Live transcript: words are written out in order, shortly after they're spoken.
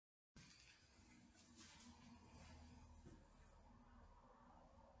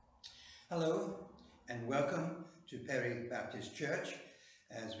Hello and welcome to Perry Baptist Church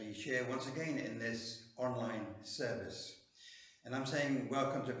as we share once again in this online service. And I'm saying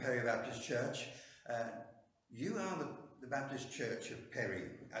welcome to Perry Baptist Church. You are the Baptist Church of Perry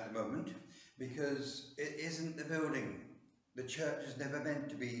at the moment because it isn't the building. The church is never meant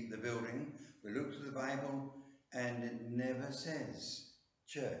to be the building. We look through the Bible and it never says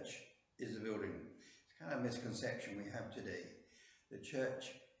church is the building. It's kind of a misconception we have today. The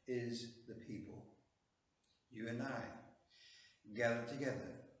church is the people. You and I gather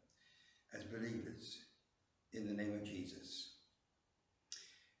together as believers in the name of Jesus.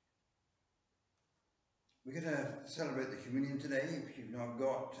 We're going to celebrate the communion today. If you've not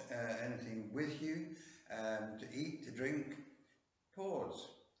got anything with you to eat, to drink, pause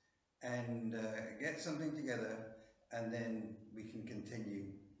and get something together, and then we can continue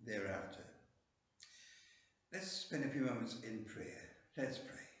thereafter. Let's spend a few moments in prayer. Let's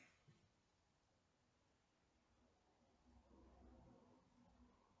pray.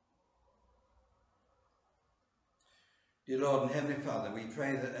 Dear Lord and Heavenly Father, we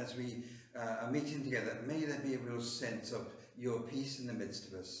pray that as we are meeting together, may there be a real sense of your peace in the midst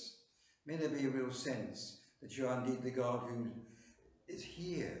of us. May there be a real sense that you are indeed the God who is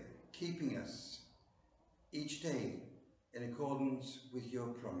here, keeping us each day in accordance with your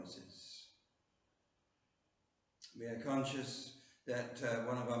promises. We are conscious that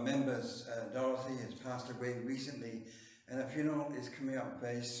one of our members, Dorothy, has passed away recently, and a funeral is coming up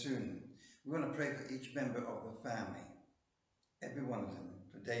very soon. We want to pray for each member of the family. Every one of them,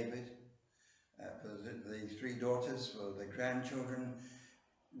 for David, for the three daughters, for the grandchildren.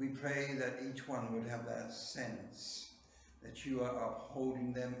 We pray that each one would have that sense that you are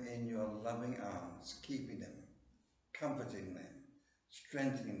upholding them in your loving arms, keeping them, comforting them,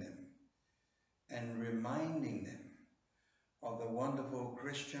 strengthening them, and reminding them of the wonderful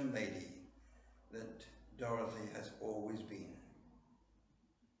Christian lady that Dorothy has always been.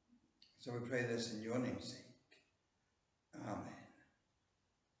 So we pray this in your name's sake. Amen.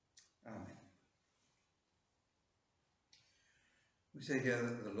 Amen. We say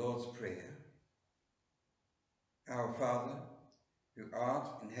together the Lord's Prayer. Our Father, who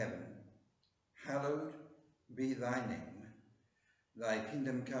art in heaven, hallowed be thy name. Thy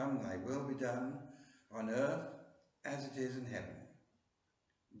kingdom come, thy will be done, on earth as it is in heaven.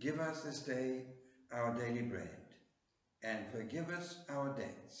 Give us this day our daily bread, and forgive us our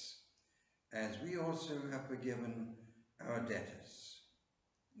debts, as we also have forgiven our debtors.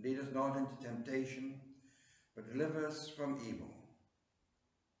 Lead us not into temptation, but deliver us from evil.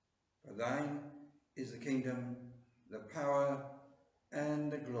 For thine is the kingdom, the power,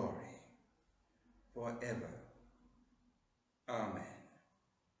 and the glory, forever. Amen.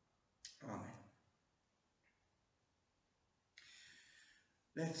 Amen.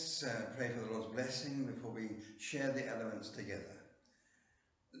 Let's pray for the Lord's blessing before we share the elements together.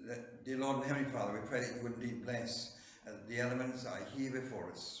 Dear Lord and Heavenly Father, we pray that you would indeed bless the elements that are here before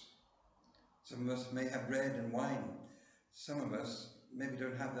us. Some of us may have bread and wine. Some of us maybe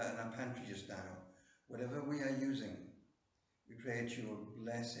don't have that in our pantry just now. Whatever we are using, we pray that you will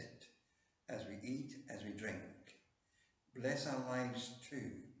bless it as we eat, as we drink. Bless our lives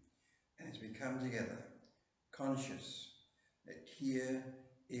too, as we come together, conscious that here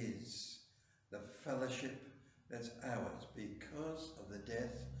is the fellowship that's ours because of the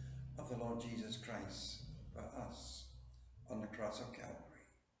death of the Lord Jesus Christ for us on the cross of Calvary.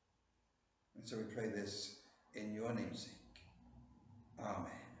 And so we pray this in your name's sake. Amen.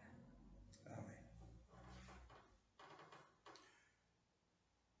 Amen.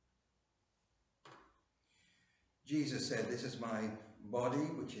 Jesus said, "This is my body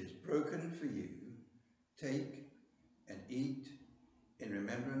which is broken for you. Take and eat in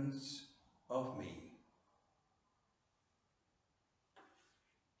remembrance of me."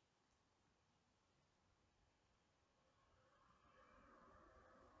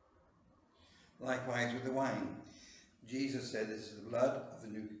 Likewise with the wine. Jesus said, "This is the blood of the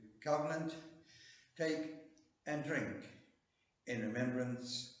new covenant. Take and drink in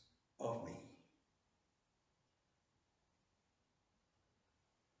remembrance of me."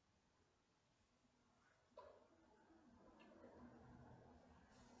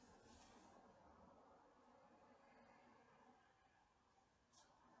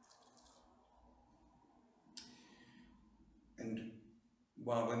 And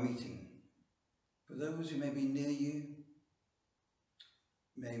while we're meeting, for those who may be near you,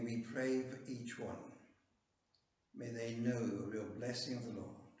 may we pray for each one. May they know a real blessing of the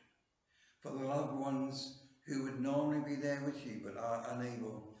Lord. For the loved ones who would normally be there with you but are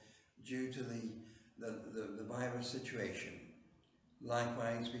unable due to the virus situation,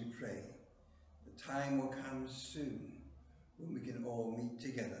 likewise we pray The time will come soon when we can all meet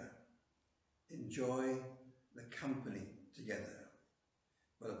together, enjoy the company together,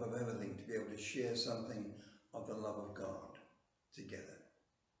 but above everything to be able to share something of the love of God together.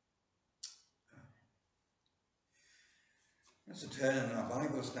 Let's turn in our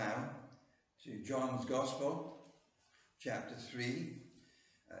Bibles now to John's Gospel, chapter 3.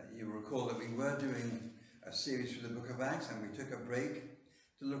 You'll recall that we were doing a series through the book of Acts, and we took a break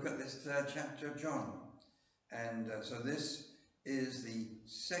to look at this third chapter of John. And so this is the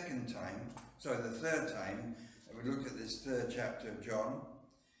third time that we looked at this third chapter of John.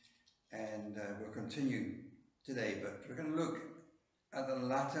 And we'll continue today, but we're going to look at the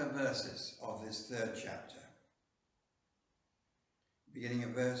latter verses of this third chapter, beginning at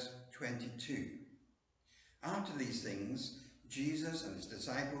verse 22. After these things, Jesus and his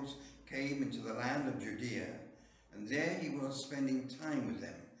disciples came into the land of Judea, and there he was spending time with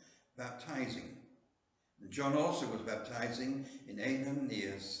them, baptizing. And John also was baptizing in Aenon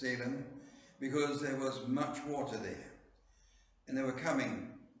near Salem, because there was much water there. And they were coming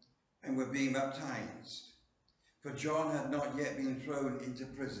and were being baptized, for John had not yet been thrown into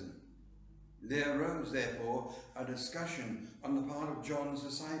prison. There arose, therefore, a discussion on the part of John's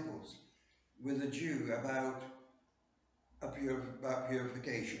disciples with a Jew about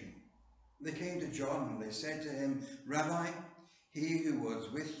purification. They came to John and they said to him, "Rabbi, he who was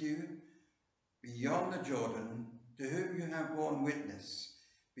with you beyond the Jordan, to whom you have borne witness,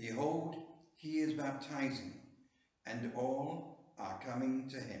 behold, he is baptizing, and all are coming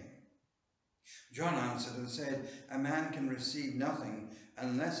to him." John answered and said, "A man can receive nothing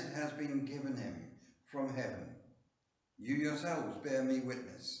unless it has been given him from heaven. You yourselves bear me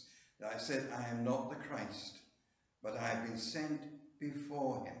witness that I said I am not the Christ, but I have been sent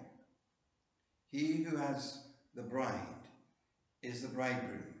before him. He who has the bride is the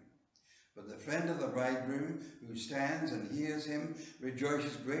bridegroom. But the friend of the bridegroom who stands and hears him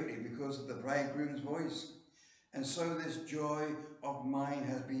rejoices greatly because of the bridegroom's voice. And so this joy of mine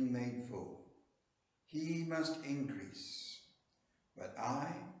has been made full. He must increase, but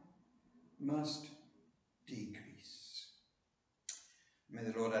I must decrease." May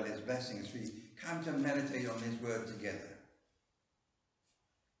the Lord add his blessing as we come to meditate on his word together.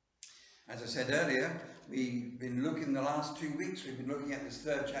 As I said earlier, we've been looking the last 2 weeks, we've been looking at this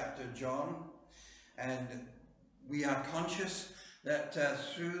third chapter of John, and we are conscious that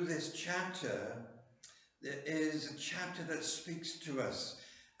through this chapter, there is a chapter that speaks to us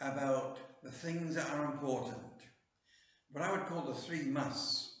about the things that are important. What I would call the three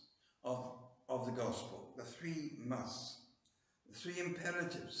musts of the gospel, the three musts, the three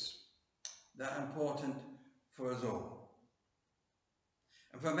imperatives that are important for us all.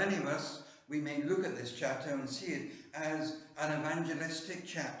 And for many of us, we may look at this chapter and see it as an evangelistic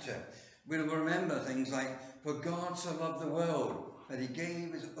chapter. We'll remember things like, "For God so loved the world that he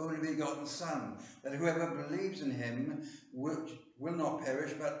gave his only begotten Son, that whoever believes in him will not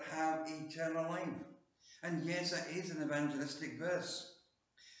perish but have eternal life." And yes, that is an evangelistic verse.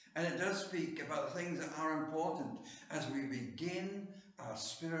 And it does speak about the things that are important as we begin our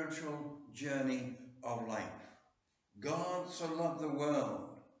spiritual journey of life. God so loved the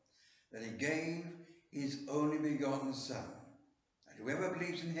world that he gave his only begotten Son, that whoever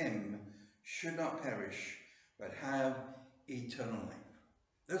believes in him should not perish but have eternal life.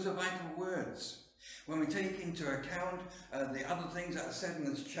 Those are vital words. When we take into account the other things that are said in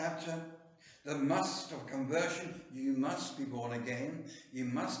this chapter, the must of conversion, you must be born again. You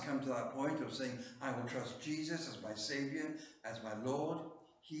must come to that point of saying, "I will trust Jesus as my Saviour, as my Lord.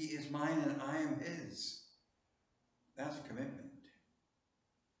 He is mine and I am his." That's a commitment,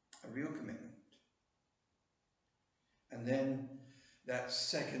 a real commitment. And then that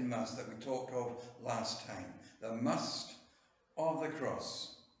second must that we talked of last time, the must of the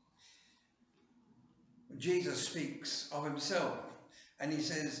cross. Jesus speaks of himself and he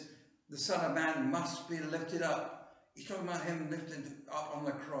says, the Son of Man must be lifted up. He's talking about him lifted up on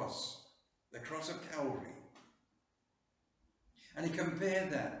the cross of Calvary. And he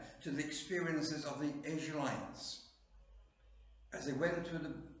compared that to the experiences of the Israelites as they went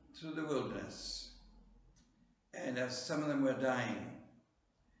through the wilderness, and as some of them were dying.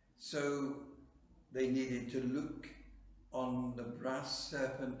 So they needed to look on the brass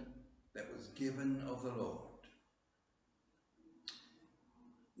serpent that was given of the Lord.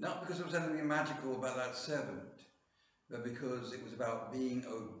 Not because there was anything magical about that serpent, but because it was about being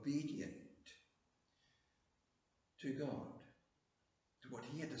obedient to God, to what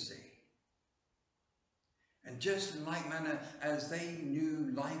he had to say. And just in like manner as they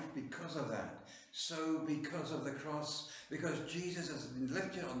knew life because of that, So because of the cross, because Jesus has been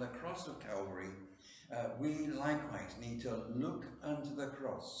lifted on the cross of Calvary, we likewise need to look unto the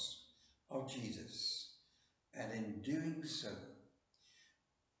cross of Jesus, and in doing so,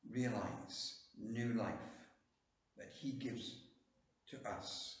 realize new life that he gives to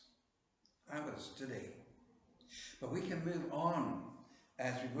us, ours today. But we can move on,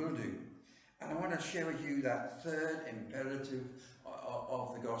 as we will do. And I want to share with you that third imperative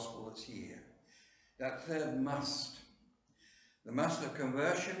of the gospel that's here. That third must. The must of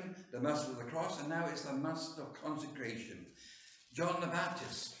conversion, the must of the cross, and now it's the must of consecration. John the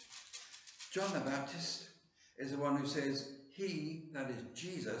Baptist. John the Baptist is the one who says, he, that is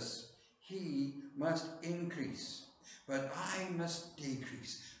Jesus, he must increase, but I must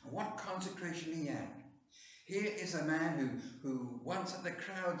decrease. And what consecration he had. Here is a man who once had the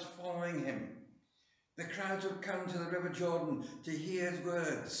crowds following him. The crowds would come to the River Jordan to hear his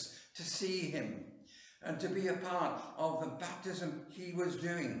words, to see him, and to be a part of the baptism he was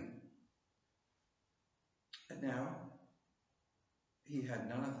doing. And now, he had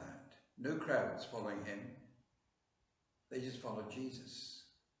none of that. No crowds following him. They just followed Jesus.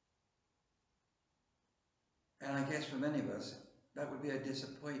 And I guess for many of us, that would be a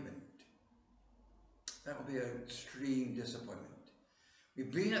disappointment. That would be an extreme disappointment.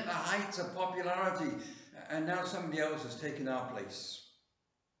 We've been at the heights of popularity, and now somebody else has taken our place.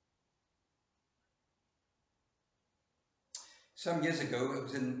 Some years ago, it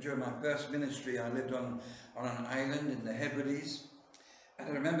was during my first ministry, I lived on an island in the Hebrides, and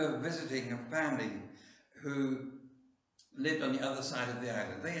I remember visiting a family who lived on the other side of the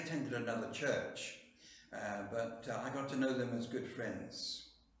island. They attended another church, but I got to know them as good friends.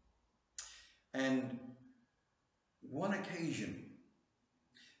 And one occasion,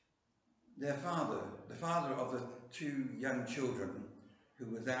 their father, the father of the two young children who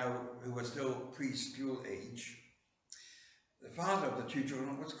were still preschool age, the father of the two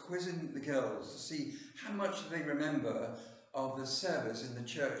children was quizzing the girls to see how much they remember of the service in the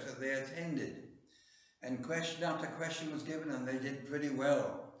church that they attended. And question after question was given, and they did pretty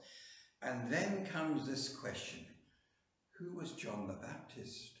well. And then comes this question: who was John the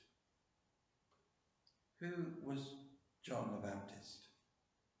Baptist? Who was John the Baptist?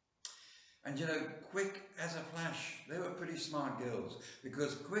 And you know, quick as a flash, they were pretty smart girls,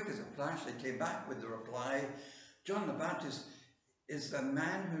 because quick as a flash they came back with the reply: John the Baptist is the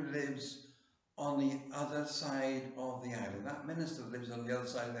man who lives on the other side of the island. That minister lives on the other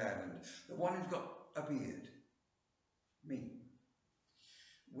side of the island. The one who's got a beard. Me.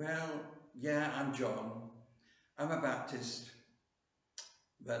 Well, yeah, I'm John. I'm a Baptist,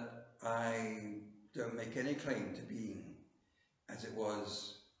 but I don't make any claim to being as it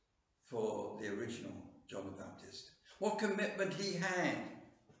was for the original John the Baptist. What commitment he had.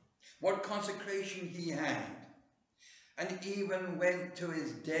 What consecration he had. And even went to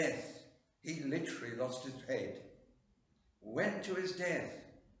his death. He literally lost his head. Went to his death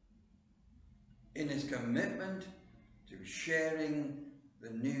in his commitment to sharing the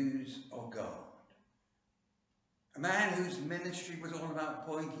news of God. A man whose ministry was all about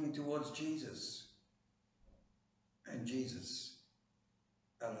pointing towards Jesus. And Jesus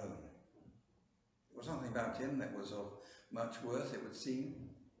alone. There was nothing about him that was of much worth, it would seem.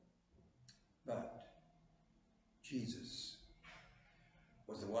 But Jesus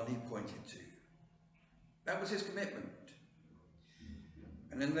was the one he pointed to. That was his commitment.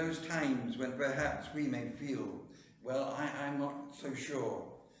 And in those times when perhaps we may feel, well, I'm not so sure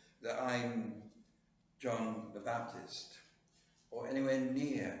that I'm John the Baptist, or anywhere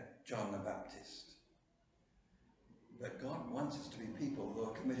near John the Baptist. But God wants us to be people who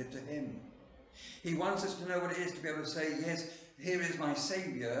are committed to him. He wants us to know what it is to be able to say, yes, here is my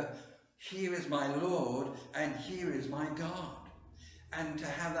Saviour, here is my Lord, and here is my God. And to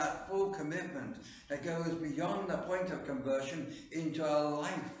have that full commitment that goes beyond the point of conversion into a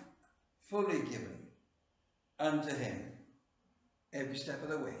life fully given unto him every step of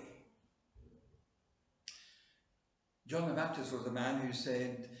the way. John the Baptist was the man who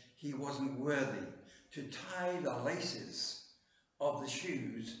said he wasn't worthy to tie the laces of the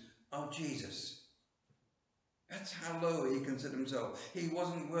shoes of Jesus. That's how low he considered himself. He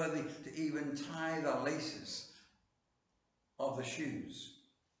wasn't worthy to even tie the laces of the shoes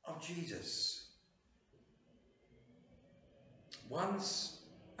of Jesus. Once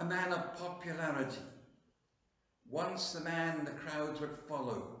a man of popularity, once the man the crowds would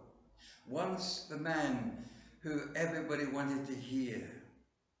follow, once the man who everybody wanted to hear,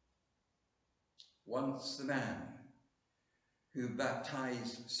 once the man who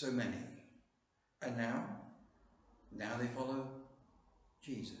baptized so many, and now they follow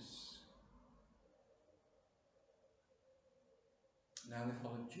Jesus. Now they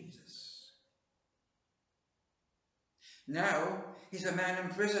followed Jesus. Now he's a man in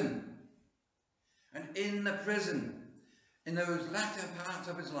prison. And in the prison, in those latter parts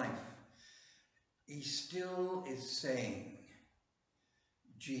of his life, he still is saying,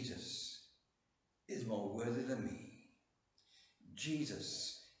 Jesus is more worthy than me.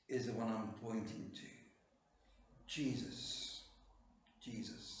 Jesus is the one I'm pointing to. Jesus,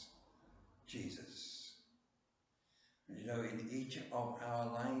 Jesus, Jesus. And you know, in each of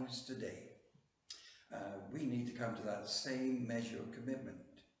our lives today, we need to come to that same measure of commitment.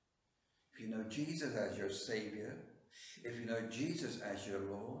 If you know Jesus as your Saviour, if you know Jesus as your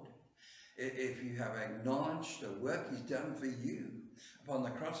Lord, if you have acknowledged the work he's done for you upon the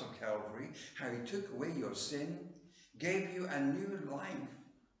cross of Calvary, how he took away your sin, gave you a new life,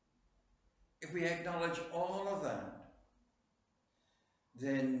 if we acknowledge all of that,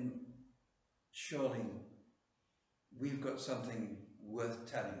 then surely we've got something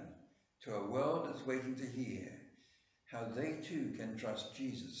worth telling to a world that's waiting to hear how they too can trust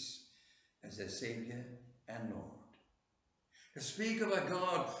Jesus as their Saviour and Lord. To speak of a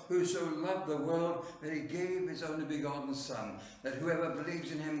God who so loved the world that he gave his only begotten Son, that whoever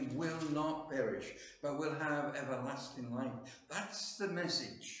believes in him will not perish, but will have everlasting life. That's the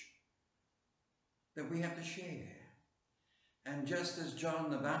message that we have to share. And just as John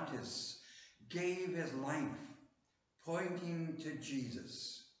the Baptist gave his life pointing to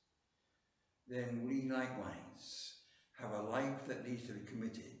Jesus, then we likewise have a life that needs to be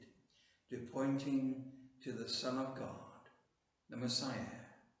committed to pointing to the Son of God, the Messiah,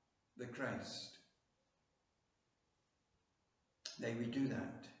 the Christ. May we do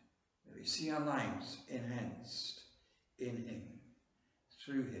that. May we see our lives enhanced in him,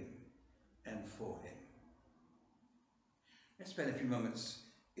 through him, and for him. Let's spend a few moments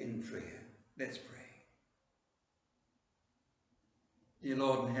in prayer. Let's pray. Dear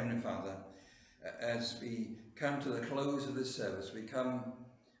Lord and Heavenly Father, as we come to the close of this service, we come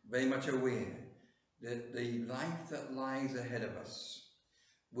very much aware that the life that lies ahead of us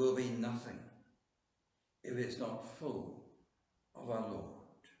will be nothing if it's not full of our Lord.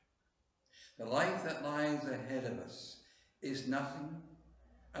 The life that lies ahead of us is nothing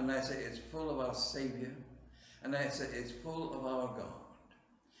unless it is full of our Saviour, unless it is full of our God.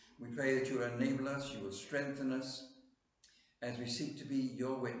 We pray that you will enable us, you will strengthen us as we seek to be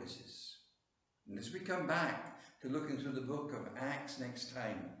your witnesses. And as we come back to looking through the book of Acts next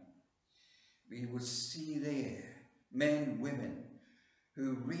time, we will see there men, women,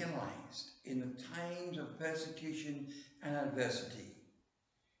 who realized in the times of persecution and adversity,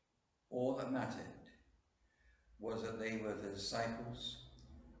 all that mattered was that they were the disciples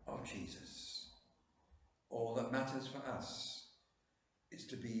of Jesus. All that matters for us is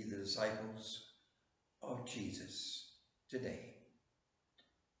to be the disciples of Jesus today.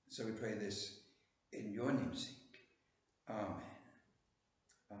 So we pray this in your namesake. Amen.